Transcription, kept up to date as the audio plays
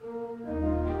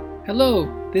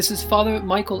Hello, this is Father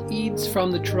Michael Eads from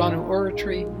the Toronto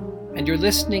Oratory, and you're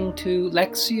listening to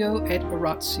Lectio et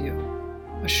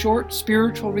Oratio, a short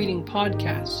spiritual reading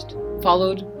podcast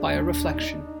followed by a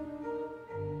reflection.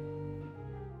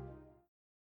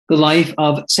 The Life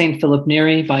of St. Philip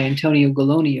Neri by Antonio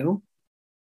Gallonio,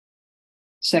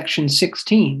 Section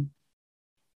 16,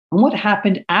 on what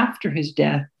happened after his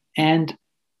death and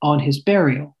on his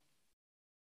burial.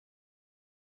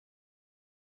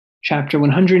 Chapter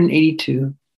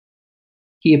 182,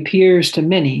 he appears to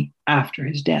many after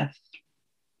his death.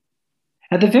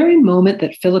 At the very moment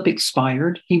that Philip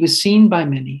expired, he was seen by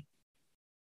many.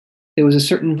 There was a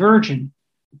certain virgin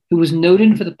who was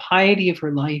noted for the piety of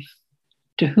her life,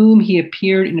 to whom he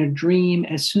appeared in a dream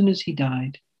as soon as he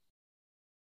died.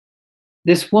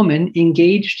 This woman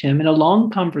engaged him in a long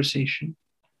conversation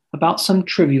about some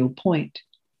trivial point,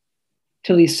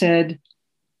 till he said,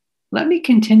 "Let me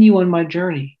continue on my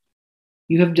journey.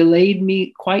 You have delayed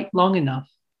me quite long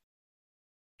enough."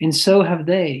 And so have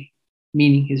they,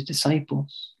 meaning his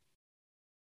disciples.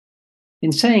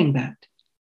 In saying that,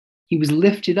 he was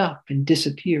lifted up and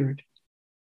disappeared.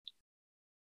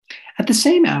 At the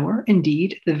same hour,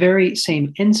 indeed, the very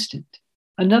same instant,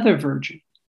 another virgin,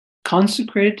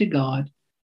 consecrated to God,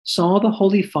 saw the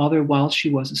Holy Father while she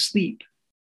was asleep.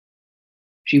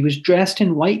 She was dressed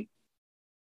in white.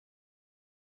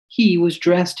 He was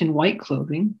dressed in white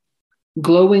clothing,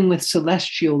 glowing with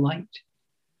celestial light,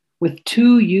 with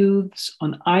two youths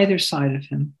on either side of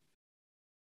him.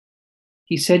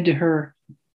 He said to her,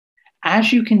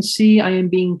 "As you can see, I am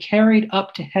being carried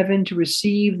up to heaven to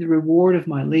receive the reward of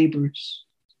my labors.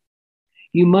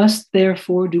 You must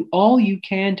therefore do all you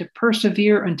can to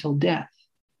persevere until death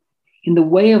in the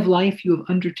way of life you have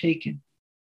undertaken.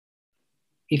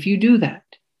 If you do that,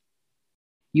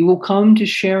 you will come to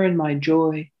share in my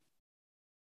joy,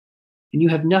 and you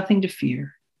have nothing to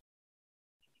fear.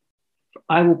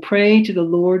 I will pray to the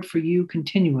Lord for you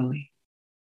continually."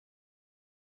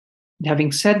 And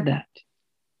having said that,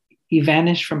 he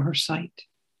vanished from her sight.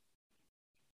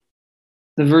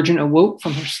 The virgin awoke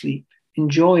from her sleep in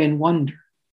joy and wonder,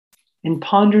 and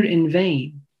pondered in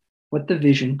vain what the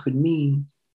vision could mean.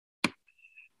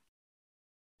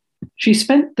 She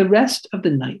spent the rest of the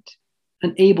night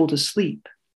unable to sleep,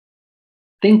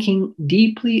 thinking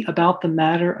deeply about the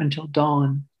matter until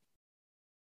dawn,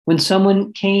 when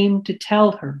someone came to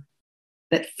tell her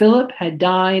that Philip had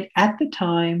died at the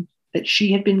time that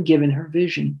she had been given her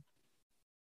vision.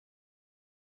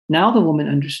 Now the woman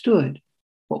understood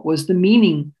what was the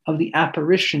meaning of the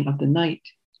apparition of the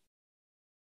night.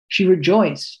 She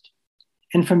rejoiced,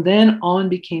 and from then on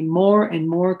became more and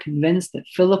more convinced that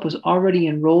Philip was already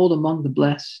enrolled among the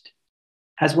blessed,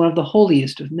 as one of the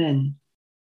holiest of men.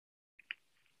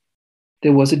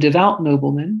 There was a devout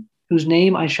nobleman, whose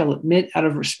name I shall omit out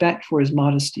of respect for his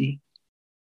modesty.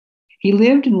 He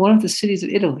lived in one of the cities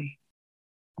of Italy,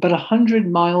 about 100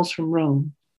 miles from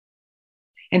Rome.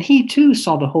 And he too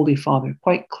saw the Holy Father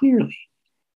quite clearly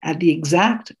at the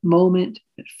exact moment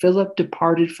that Philip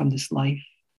departed from this life.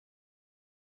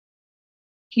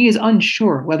 He is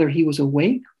unsure whether he was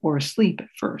awake or asleep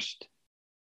at first.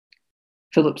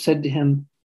 Philip said to him,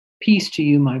 "Peace to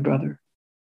you, my brother.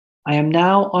 I am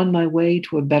now on my way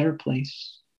to a better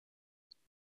place."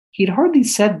 He had hardly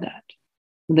said that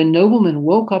when the nobleman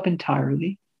woke up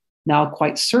entirely, now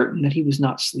quite certain that he was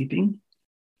not sleeping.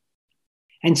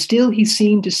 And still he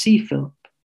seemed to see Philip,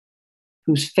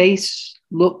 whose face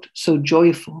looked so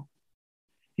joyful,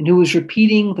 and who was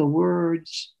repeating the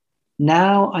words,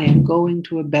 "Now I am going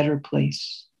to a better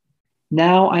place.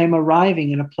 Now I am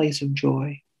arriving at a place of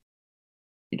joy."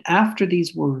 And after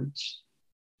these words,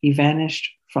 he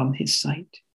vanished from his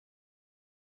sight.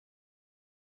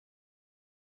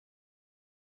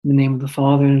 In the name of the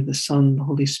Father, and of the Son, and the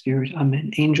Holy Spirit,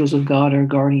 amen. Angels of God, our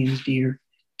guardians dear,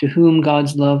 to whom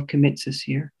God's love commits us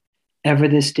here, ever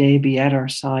this day be at our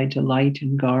side to light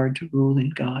and guard, to rule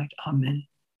and guide. Amen.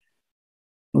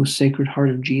 Most Sacred Heart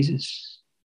of Jesus,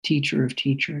 Teacher of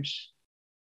teachers,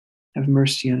 have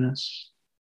mercy on us.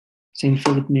 Saint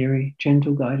Philip Neri,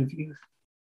 gentle guide of youth,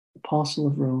 Apostle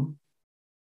of Rome,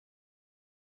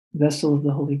 vessel of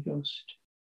the Holy Ghost,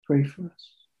 pray for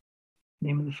us. In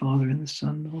the name of the Father, and the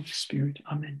Son, and the Holy Spirit.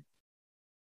 Amen.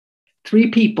 3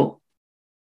 people.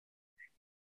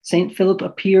 St. Philip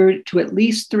appeared to at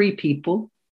least 3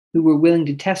 people who were willing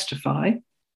to testify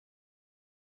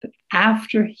that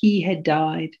after he had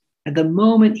died, at the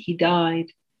moment he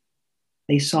died,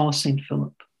 they saw St.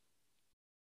 Philip.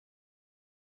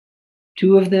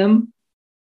 2 of them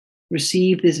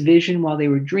received this vision while they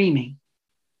were dreaming.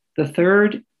 The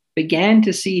third began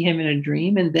to see him in a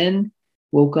dream and then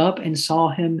woke up and saw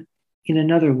him in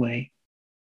another way.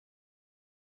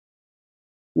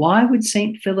 Why would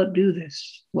St. Philip do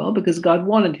this? Well, because God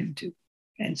wanted him to,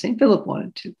 and St. Philip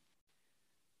wanted to.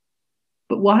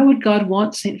 But why would God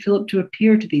want St. Philip to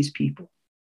appear to these people?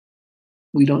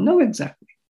 We don't know exactly.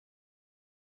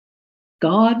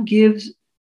 God gives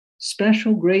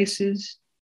special graces.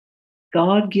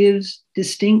 God gives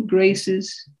distinct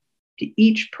graces to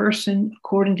each person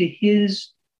according to his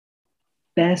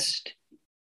best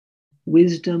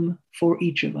wisdom for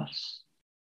each of us.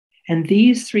 And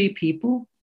these three people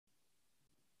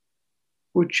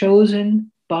were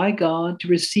chosen by God to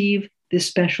receive this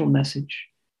special message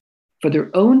for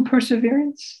their own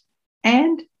perseverance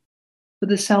and for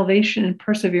the salvation and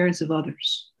perseverance of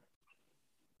others.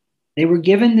 They were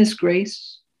given this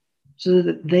grace so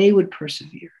that they would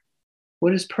persevere.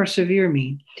 What does persevere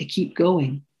mean? To keep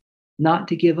going, not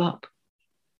to give up.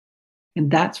 And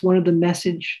that's one of the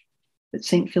message that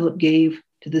St. Philip gave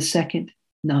to the second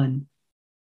nun.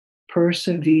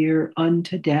 Persevere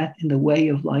unto death in the way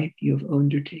of life you have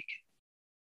undertaken.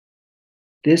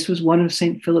 This was one of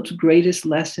St. Philip's greatest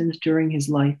lessons during his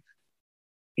life.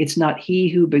 It's not he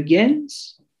who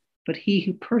begins, but he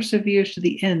who perseveres to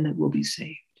the end that will be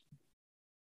saved.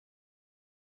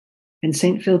 And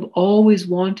St. Philip always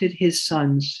wanted his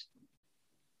sons,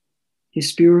 his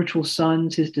spiritual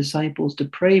sons, his disciples, to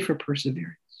pray for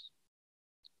perseverance.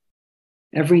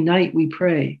 Every night we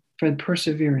pray for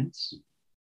perseverance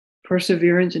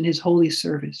in his holy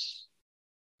service,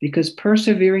 because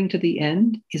persevering to the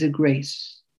end is a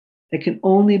grace that can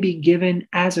only be given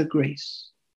as a grace.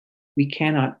 We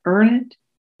cannot earn it.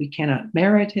 We cannot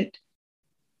merit it.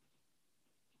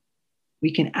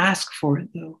 We can ask for it,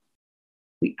 though.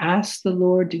 We ask the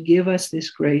Lord to give us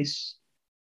this grace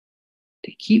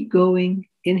to keep going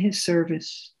in his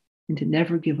service and to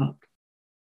never give up.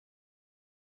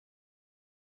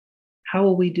 How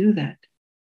will we do that?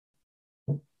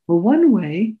 Well, one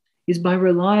way is by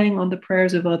relying on the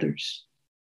prayers of others.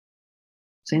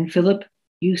 St. Philip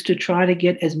used to try to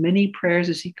get as many prayers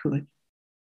as he could.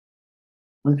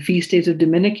 On feast days of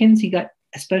Dominicans, he got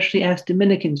especially asked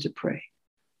Dominicans to pray.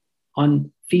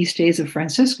 On feast days of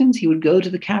Franciscans, he would go to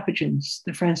the Capuchins,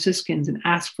 the Franciscans, and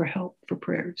ask for help for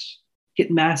prayers,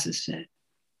 get masses said.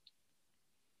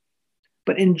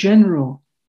 But in general,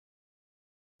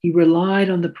 he relied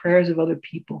on the prayers of other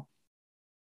people.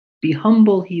 Be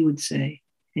humble, he would say,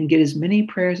 and get as many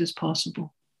prayers as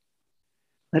possible.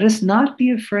 Let us not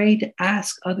be afraid to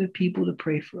ask other people to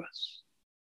pray for us.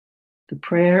 The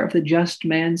prayer of the just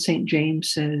man, St.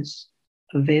 James says,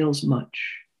 avails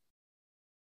much.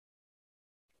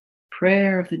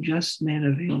 Prayer of the just man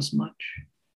avails much.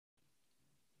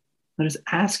 Let us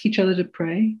ask each other to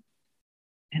pray,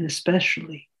 and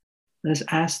especially let us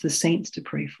ask the saints to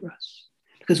pray for us.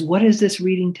 Because what is this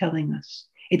reading telling us?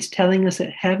 It's telling us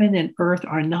that heaven and earth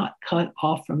are not cut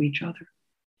off from each other.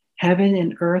 Heaven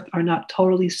and earth are not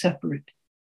totally separate.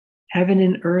 Heaven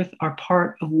and earth are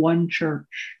part of one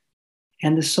church.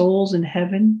 And the souls in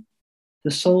heaven, the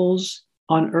souls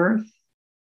on earth,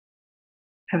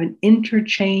 have an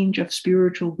interchange of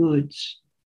spiritual goods.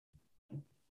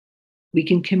 We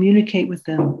can communicate with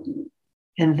them,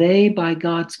 and they, by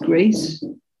God's grace,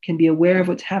 can be aware of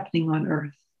what's happening on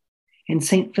earth. And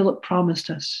St. Philip promised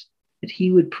us that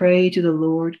he would pray to the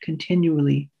Lord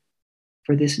continually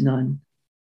for this nun,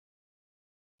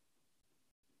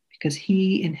 because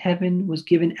he in heaven was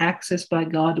given access by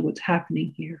God to what's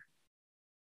happening here.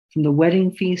 From the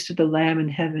wedding feast of the Lamb in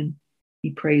heaven,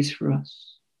 he prays for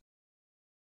us.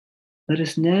 Let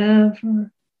us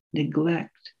never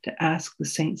neglect to ask the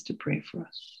saints to pray for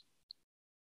us.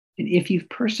 And if you've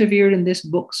persevered in this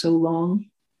book so long,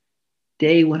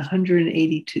 day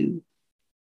 182,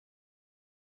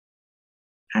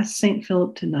 ask St.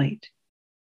 Philip tonight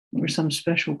for some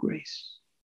special grace.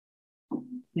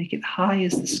 Make it high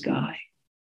as the sky.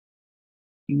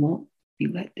 You won't be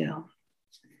let down.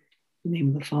 In the name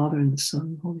of the Father, and the Son,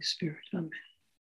 and the Holy Spirit. Amen.